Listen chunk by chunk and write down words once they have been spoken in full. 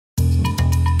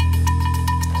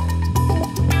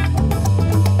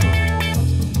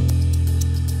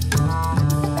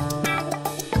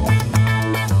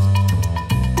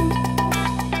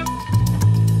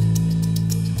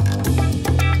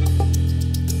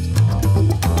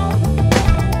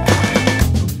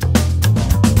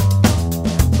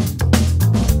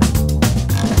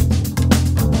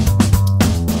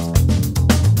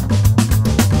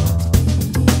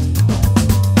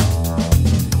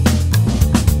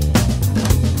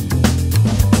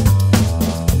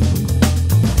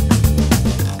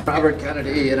Robert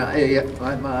Kennedy, and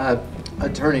I'm an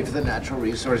attorney for the Natural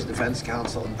Resource Defense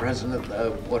Council and president of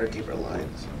the Waterkeeper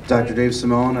Alliance. Dr. Dave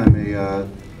Simone. I'm a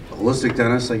holistic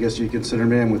dentist, I guess you consider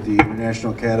me. I'm with the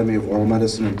International Academy of Oral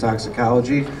Medicine and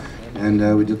Toxicology,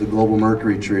 and we did the Global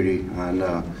Mercury Treaty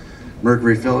on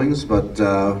mercury fillings, but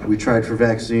we tried for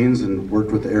vaccines and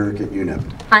worked with Eric at UNIP.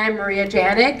 Hi, I'm Maria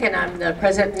Janik, and I'm the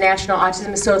president of the National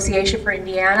Autism Association for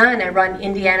Indiana, and I run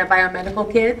Indiana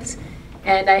Biomedical Kids,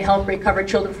 and I help recover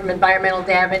children from environmental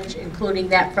damage, including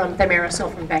that from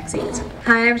Thimerosal from vaccines.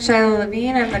 Hi, I'm Shiloh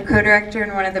Levine. I'm the co-director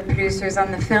and one of the producers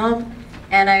on the film,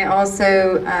 and I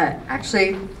also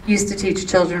actually used to teach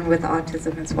children with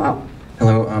autism as well.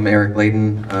 Hello, I'm Eric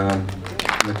Layden.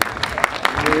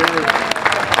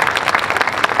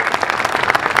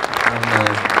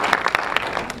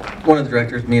 One of the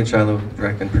directors. Me and Shiloh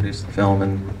direct and produce the film,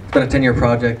 and it's been a 10-year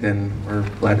project, and we're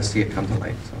glad to see it come to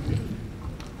light. So.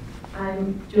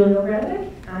 I'm Julie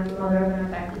Obradic. I'm the mother of an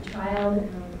affected child, and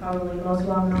I'm probably most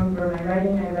well known for my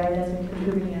writing. I write as a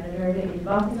contributing editor at Age of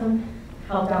Autism,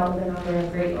 helped out with a number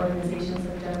of great organizations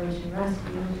like Generation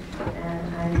Rescue,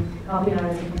 and I'm helping out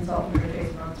as a consultant for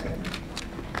Trace Moms right now.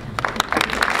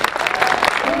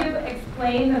 Can you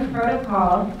explain the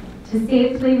protocol to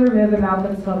safely remove a mouth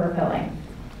with silver filling?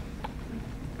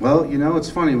 Well, you know,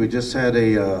 it's funny. We just had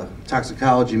a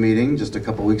toxicology meeting just a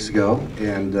couple weeks ago,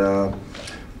 and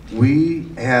we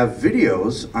have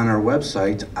videos on our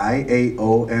website, IAOMT.org,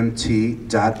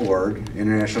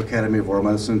 International Academy of Oral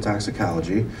Medicine and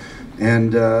Toxicology.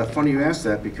 And funny you asked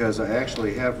that, because I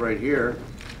actually have right here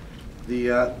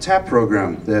the TAP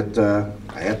program that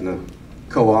I happen to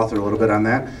co-author a little bit on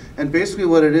that. And basically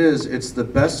what it is, it's the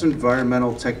best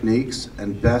environmental techniques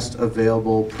and best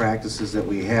available practices that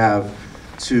we have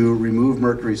to remove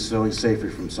mercury filling safely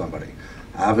from somebody.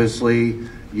 Obviously,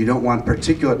 you don't want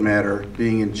particulate matter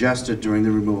being ingested during the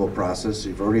removal process.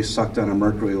 You've already sucked on a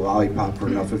mercury lollipop for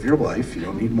enough of your life. You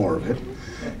don't need more of it.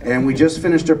 And we just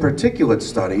finished a particulate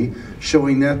study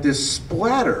showing that this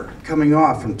splatter coming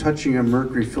off from touching a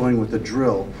mercury filling with a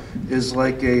drill is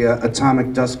like a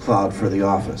atomic dust cloud for the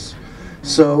office.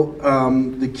 So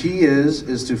the key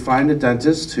is to find a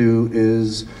dentist who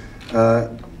is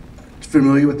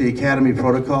familiar with the Academy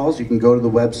protocols. You can go to the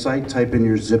website, type in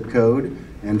your zip code,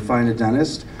 and find a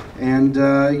dentist. And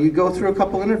you go through a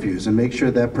couple interviews and make sure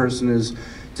that person is,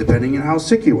 depending on how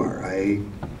sick you are. I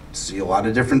see a lot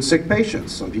of different sick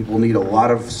patients. Some people need a lot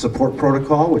of support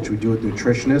protocol, which we do with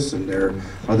nutritionists and their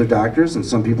other doctors, and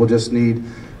some people just need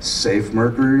safe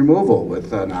mercury removal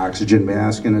with an oxygen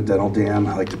mask and a dental dam.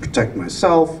 I like to protect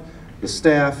myself, the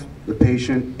staff, the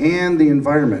patient, and the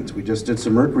environment. We just did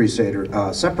some mercury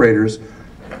separators.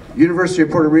 University of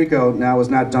Puerto Rico now is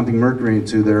not dumping mercury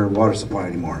into their water supply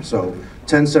anymore. So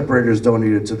 10 separators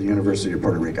donated to the University of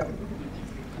Puerto Rico.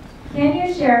 Can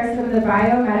you share some of the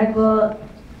biomedical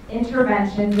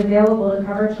interventions available to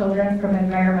cover children from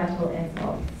environmental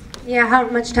insults? Yeah, how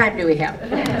much time do we have?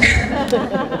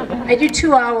 I do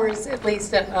 2 hours at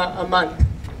least a month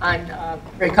on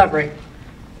recovery.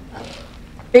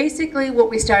 Basically, what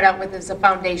we start out with is a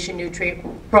foundation nutrient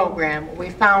program. What we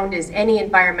found is any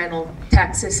environmental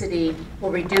toxicity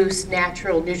will reduce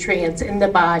natural nutrients in the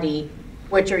body,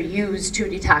 which are used to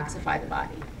detoxify the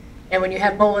body. And when you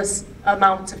have bolus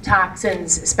amounts of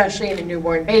toxins, especially in a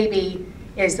newborn baby,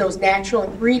 is those natural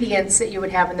ingredients that you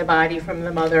would have in the body from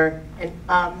the mother and,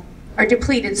 are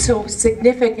depleted so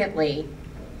significantly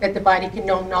that the body can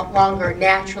no longer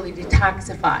naturally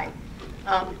detoxify.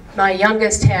 My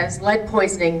youngest has lead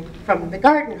poisoning from the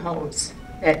garden hose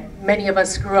that many of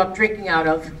us grew up drinking out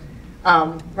of,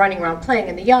 running around playing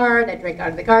in the yard. I drink out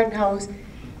of the garden hose.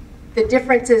 The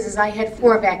difference is I had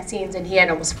 4 vaccines and he had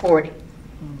almost 40.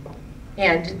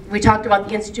 And we talked about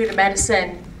the Institute of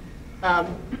Medicine,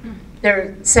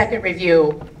 their second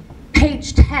review.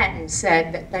 Page 10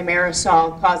 said that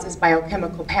Thimerosal causes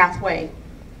biochemical pathway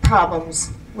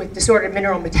problems with disordered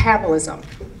mineral metabolism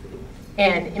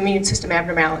and immune system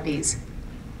abnormalities.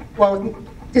 Well,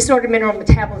 disordered mineral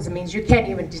metabolism means you can't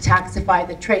even detoxify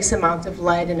the trace amount of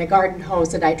lead in a garden hose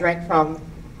that I drank from,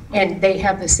 and they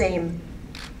have the same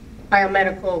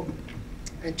biomedical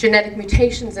genetic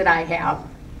mutations that I have.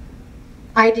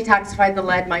 I detoxified the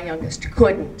lead, my youngest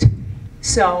couldn't.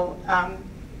 So,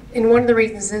 and one of the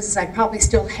reasons is I probably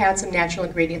still had some natural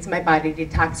ingredients in my body to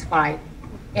detoxify,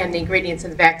 and the ingredients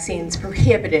in the vaccines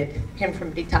prohibited him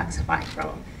from detoxifying from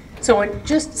them. So in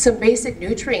just some basic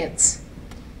nutrients,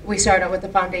 we start out with the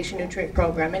Foundation Nutrient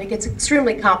Program, and it gets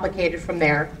extremely complicated from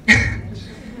there.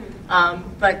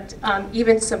 But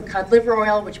even some cod liver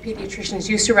oil, which pediatricians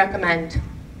used to recommend.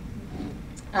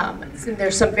 So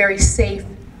there's some very safe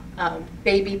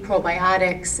baby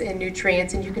probiotics and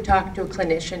nutrients, and you can talk to a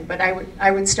clinician, but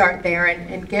I would start there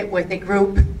and get with a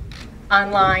group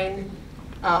online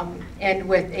and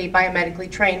with a biomedically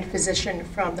trained physician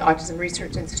from the Autism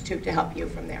Research Institute to help you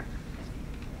from there.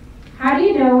 How do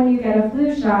you know when you get a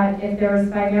flu shot if there was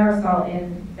thimerosal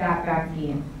in that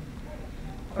vaccine?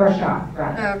 Or shot,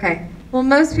 rather. Okay. Well,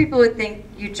 most people would think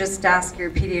you just ask your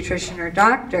pediatrician or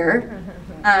doctor,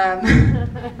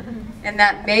 and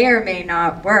that may or may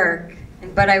not work,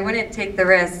 but I wouldn't take the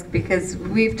risk because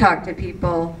we've talked to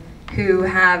people who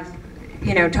have,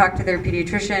 talked to their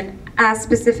pediatrician, asked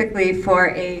specifically for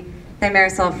a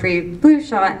thimerosal-free flu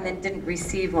shot and then didn't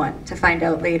receive one to find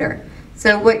out later.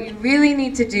 So what you really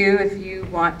need to do if you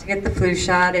want to get the flu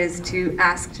shot is to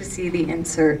ask to see the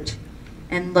insert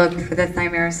and look for the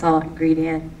thimerosal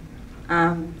ingredient.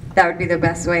 That would be the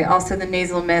best way. Also, the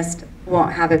nasal mist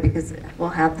won't have it because it will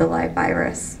have the live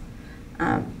virus.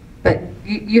 But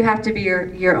you have to be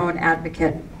your own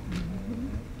advocate.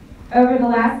 Over the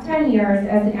last 10 years,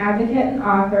 as an advocate and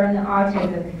author in the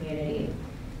autism community,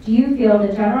 do you feel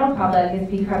the general public is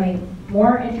becoming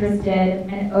more interested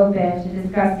and open to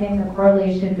discussing the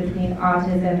correlation between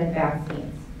autism and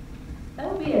vaccines? That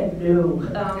would be a no.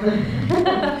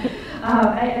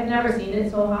 I've never seen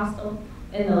it so hostile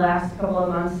in the last couple of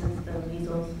months since the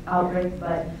measles outbreak,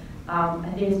 but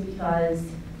I think it's because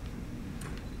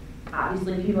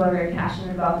obviously people are very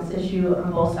passionate about this issue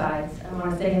on both sides. I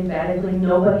want to say emphatically,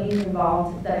 nobody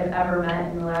involved that I've ever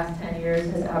met in the last 10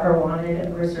 years has ever wanted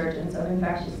a resurgence of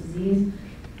infectious disease.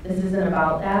 This isn't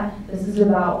about that. This is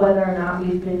about whether or not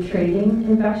we've been trading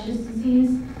infectious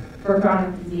disease for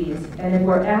chronic disease. And if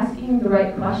we're asking the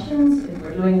right questions, if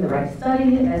we're doing the right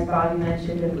study, as Bobby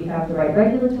mentioned, if we have the right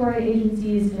regulatory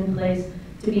agencies in place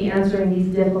to be answering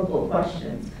these difficult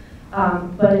questions.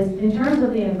 But in terms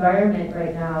of the environment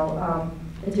right now,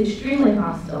 it's extremely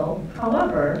hostile.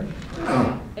 However,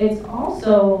 it's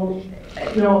also,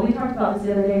 we talked about this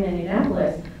the other day in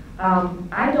Indianapolis.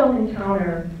 I don't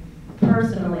encounter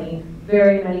personally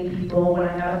very many people when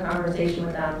I have a conversation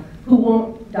with them who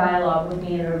won't dialogue with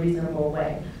me in a reasonable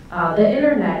way. The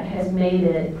internet has made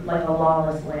it like a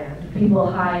lawless land. People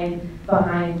hide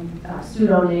behind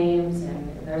pseudonames, and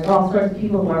there's all sorts of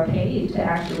people who are paid to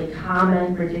actually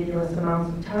comment ridiculous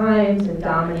amounts of times and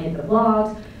dominate the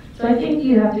blogs. So I think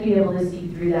you have to be able to see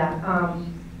through that.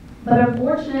 But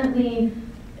unfortunately,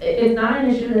 it's not an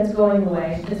issue that's going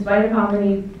away, despite of how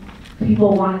many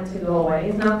people want it to go away.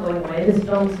 It's not going away. This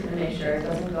film's going to make sure it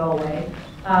doesn't go away.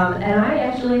 And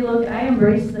I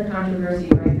embrace the controversy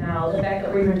right now, the fact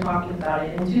that we're even talking about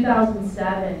it. In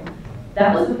 2007,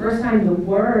 that was the first time the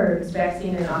words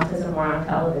vaccine and autism were on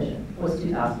television, was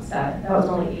 2007. That was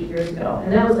only 8 years ago.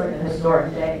 And that was like a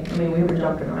historic day. I mean, we were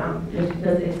jumping around just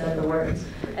because they said the words.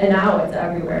 And now it's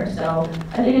everywhere. So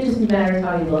I think it just matters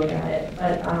how you look at it.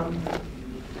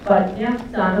 But yeah,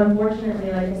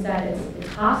 unfortunately, like I said, it's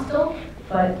hostile,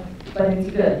 but it's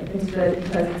good. It's good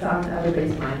because it's on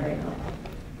everybody's mind right now.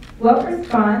 What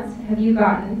response have you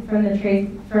gotten from trace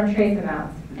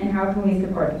amounts, and how can we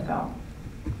support the film?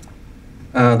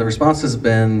 The response has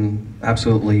been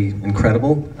absolutely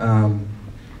incredible.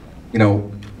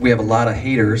 We have a lot of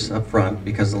haters up front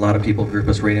because a lot of people group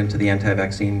us right into the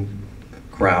anti-vaccine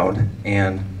crowd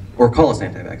or call us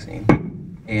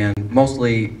anti-vaccine. And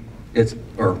mostly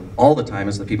all the time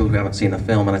is the people who haven't seen the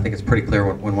film, and I think it's pretty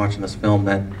clear when watching this film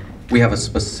that we have a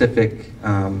specific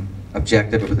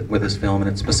objective with this film, and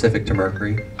it's specific to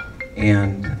mercury.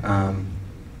 And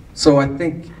so I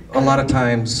think a lot of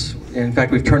times, in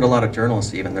fact, we've turned a lot of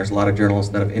journalists even. There's a lot of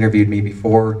journalists that have interviewed me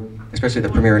before, especially the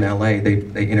premiere in LA.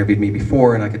 They interviewed me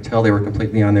before, and I could tell they were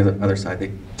completely on the other side.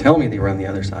 They tell me they were on the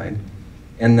other side.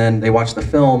 And then they watch the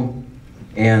film,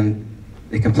 and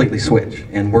they completely switch.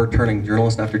 And we're turning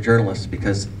journalist after journalist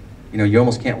because, you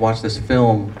almost can't watch this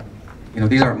film.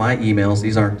 These aren't my emails.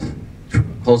 These aren't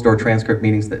closed-door transcript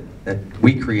meetings that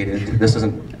we created.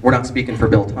 We're not speaking for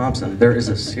Bill Thompson. There is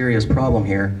a serious problem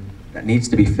here that needs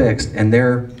to be fixed, and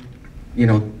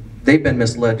they've been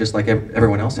misled just like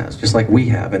everyone else has, just like we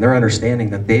have, and they're understanding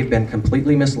that they've been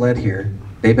completely misled here.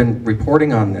 They've been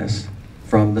reporting on this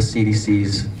from the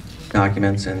CDC's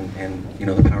documents and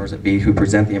the powers that be who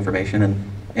present the information,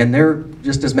 and they're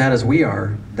just as mad as we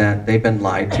are that they've been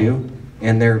lied to,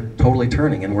 and they're totally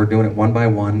turning, and we're doing it one by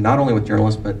one, not only with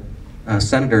journalists, but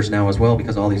senators now as well,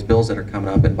 because all these bills that are coming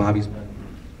up, and Bobby's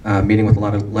meeting with a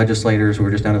lot of legislators. We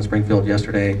were just down in Springfield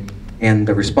yesterday, and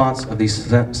the response of these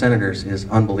senators is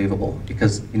unbelievable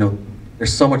because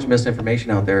there's so much misinformation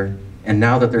out there, and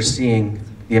now that they're seeing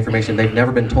the information they've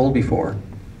never been told before,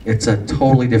 it's a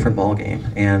totally different ballgame.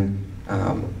 And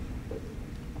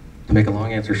to make a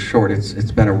long answer short,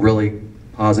 it's been a really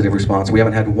positive response. We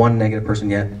haven't had one negative person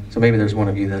yet, so maybe there's one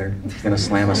of you that are going to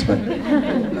slam us, but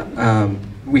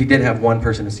we did have one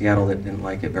person in Seattle that didn't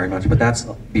like it very much, but that's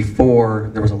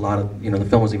before there was a lot of, the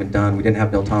film was even done. We didn't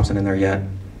have Bill Thompson in there yet,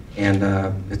 and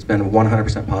it's been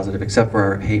 100% positive, except for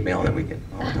our hate mail that we get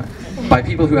all the time, by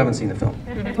people who haven't seen the film.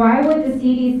 Why would the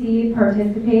CDC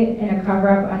participate in a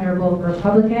cover-up under both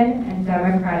Republican and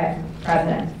Democratic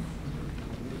presidents?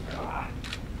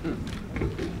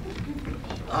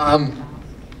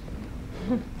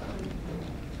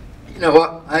 You know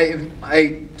what,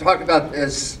 I talked about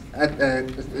this, at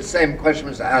the same question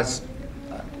was asked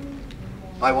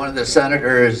by one of the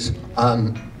senators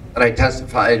that I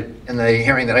testified, in the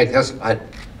hearing that I testified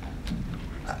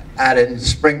at in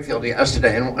Springfield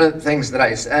yesterday. And one of the things that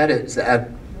I said is that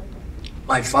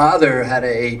my father had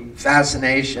a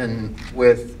fascination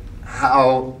with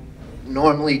how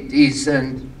normally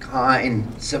decent, kind,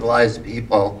 civilized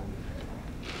people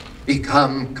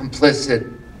become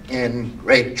complicit in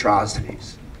great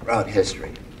atrocities throughout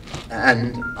history.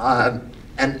 And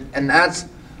that's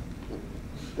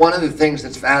one of the things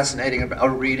that's fascinating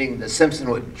about reading the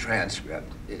Simpsonwood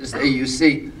transcript, is that you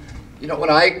see, when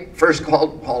I first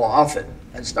called Paul Offit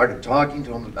and started talking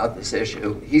to him about this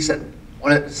issue, he said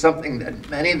something that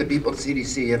many of the people at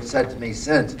CDC have said to me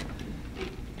since,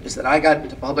 is that I got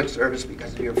into public service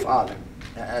because of your father,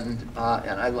 and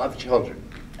I love children.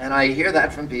 And I hear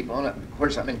that from people, and of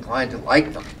course I'm inclined to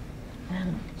like them.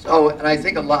 So, and I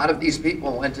think a lot of these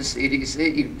people went to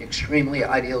CDC extremely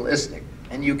idealistic.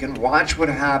 And you can watch what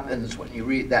happens when you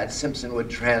read that Simpsonwood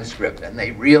transcript and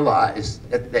they realize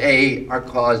that they are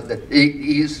caused, that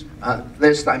this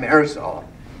Thimerosal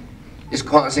is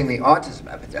causing the autism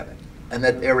epidemic and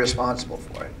that they're responsible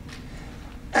for it.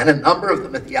 And a number of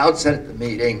them at the outset of the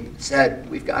meeting said,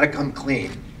 we've got to come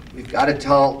clean. We've got to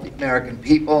tell the American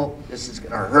people this is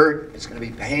going to hurt, it's going to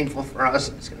be painful for us,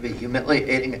 it's going to be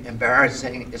humiliating,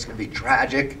 embarrassing, it's going to be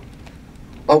tragic,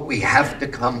 but we have to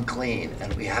come clean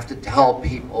and we have to tell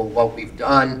people what we've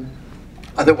done,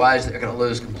 otherwise they're going to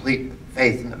lose complete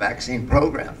faith in the vaccine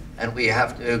program. And we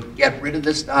have to get rid of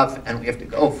this stuff and we have to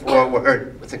go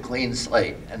forward with a clean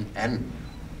slate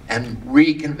and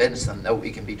re-convince them that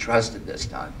we can be trusted this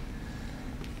time.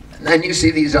 And then you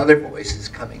see these other voices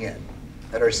coming in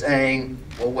that are saying,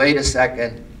 well, wait a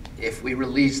second, if we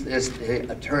release this,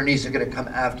 the attorneys are going to come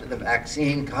after the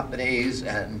vaccine companies,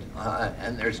 and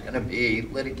there's going to be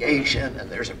litigation, and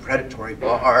there's a predatory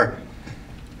bar,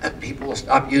 and people will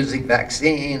stop using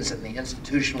vaccines, and the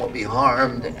institution will be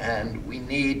harmed, and we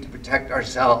need to protect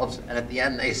ourselves. And at the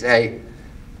end they say,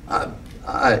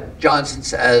 Johnson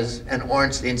says, and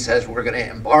Ornstein says, we're going to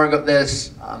embargo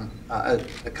this.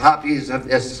 The copies of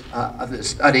this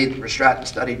study, the Stratton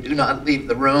study, do not leave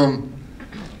the room.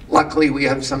 Luckily, we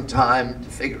have some time to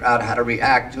figure out how to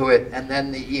react to it, and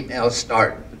then the emails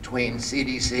start between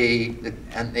CDC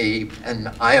and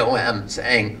IOM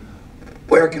saying,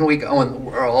 where can we go in the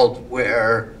world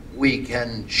where we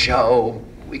can show,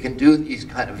 we can do these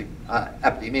kind of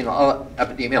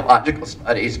epidemiological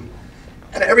studies.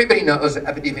 And everybody knows that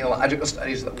epidemiological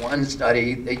studies are the one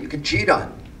study that you can cheat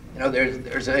on.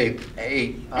 There's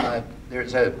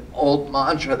an old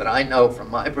mantra that I know from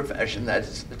my profession that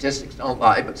statistics don't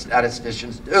lie, but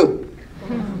statisticians do.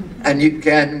 And you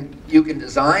can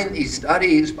design these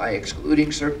studies by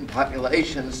excluding certain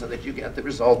populations so that you get the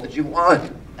result that you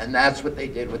want. And that's what they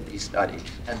did with these studies.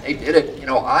 And they did it.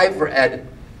 I've read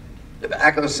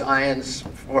tobacco science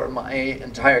for my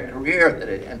entire career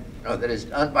that is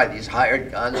done by these hired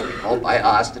guns called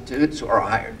biostitutes who are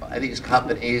hired by these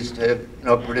companies to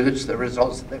produce the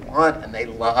results that they want, and they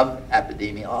love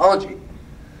epidemiology.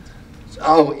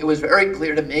 So it was very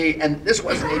clear to me, and this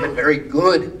wasn't even very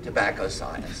good tobacco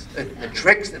science. The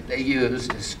tricks that they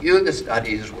used to skew the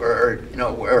studies were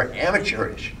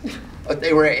amateurish. But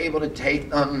they were able to take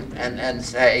them and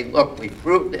say, look, we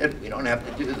proved it, we don't have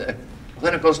to do the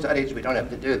clinical studies, we don't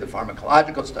have to do the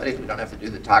pharmacological studies, we don't have to do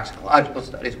the toxicological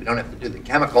studies, we don't have to do the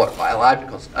chemical or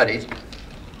biological studies.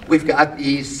 We've got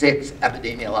these 6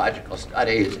 epidemiological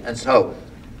studies, and so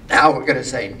now we're going to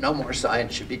say no more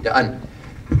science should be done.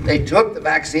 They took the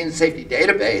vaccine safety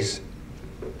database,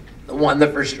 the one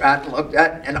that Stratton looked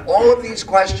at, and all of these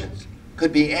questions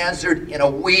could be answered in a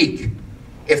week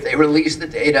if they released the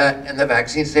data in the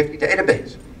vaccine safety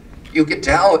database. You could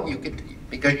tell,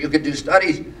 because you could do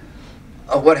studies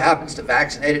of what happens to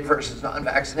vaccinated versus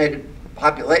non-vaccinated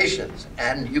populations.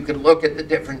 And you could look at the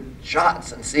different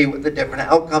shots and see what the different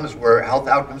outcomes were, health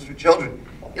outcomes for children.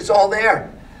 It's all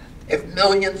there. If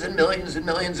millions and millions and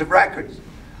millions of records.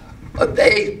 But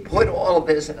they put all of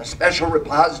this in a special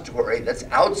repository that's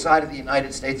outside of the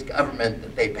United States government,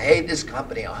 that they pay this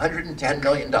company $110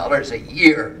 million a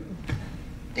year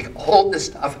to hold this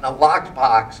stuff in a locked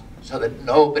box so that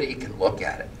nobody can look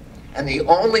at it. And the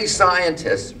only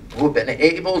scientists who have been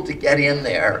able to get in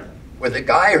there were the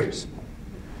Geyers,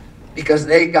 because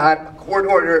they got a court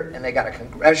order and they got a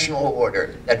congressional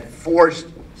order that forced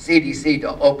CDC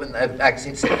to open the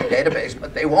vaccine safety database,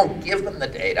 but they won't give them the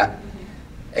data.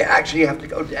 They actually have to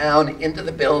go down into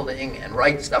the building and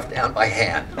write stuff down by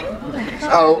hand.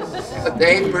 So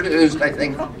they produced, I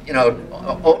think,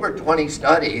 over 20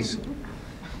 studies,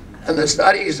 and the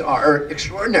studies are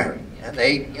extraordinary, and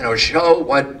they, show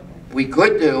what we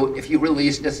could do if you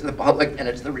release this to the public, and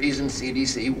it's the reason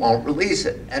CDC won't release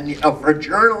it. And for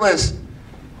journalists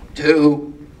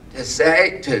to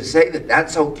say that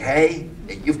that's okay,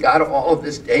 that you've got all of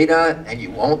this data and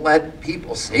you won't let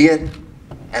people see it,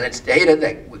 and it's data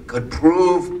that could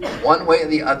prove one way or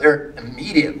the other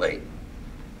immediately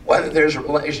whether there's a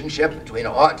relationship between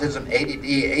autism, ADD,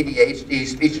 ADHD,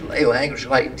 speech delay, language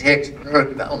delay, tics,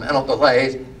 neurodevelopmental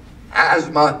delays,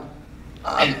 asthma,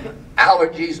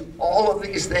 allergies, all of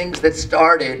these things that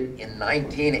started in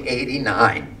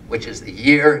 1989, which is the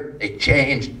year they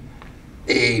changed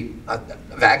the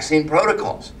vaccine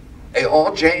protocols. They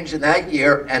all changed in that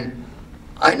year, and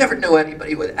I never knew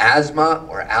anybody with asthma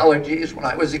or allergies when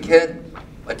I was a kid.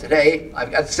 But today,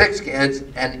 I've got 6 kids,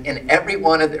 and in every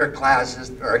one of their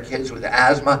classes, there are kids with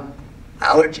asthma,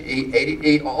 allergy,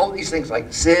 ADD, all these things like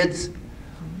SIDS,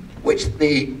 which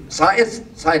the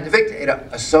scientific data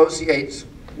associates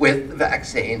with the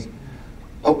vaccines,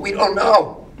 but we don't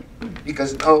know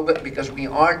because we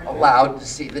aren't allowed to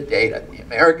see the data. The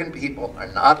American people are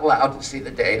not allowed to see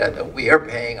the data that we are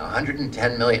paying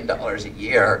 $110 million a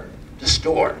year to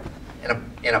store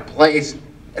in a place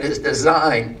that is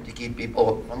designed to keep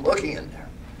people from looking in there.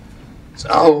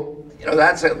 So,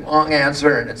 that's a long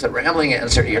answer, and it's a rambling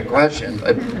answer to your question,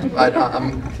 but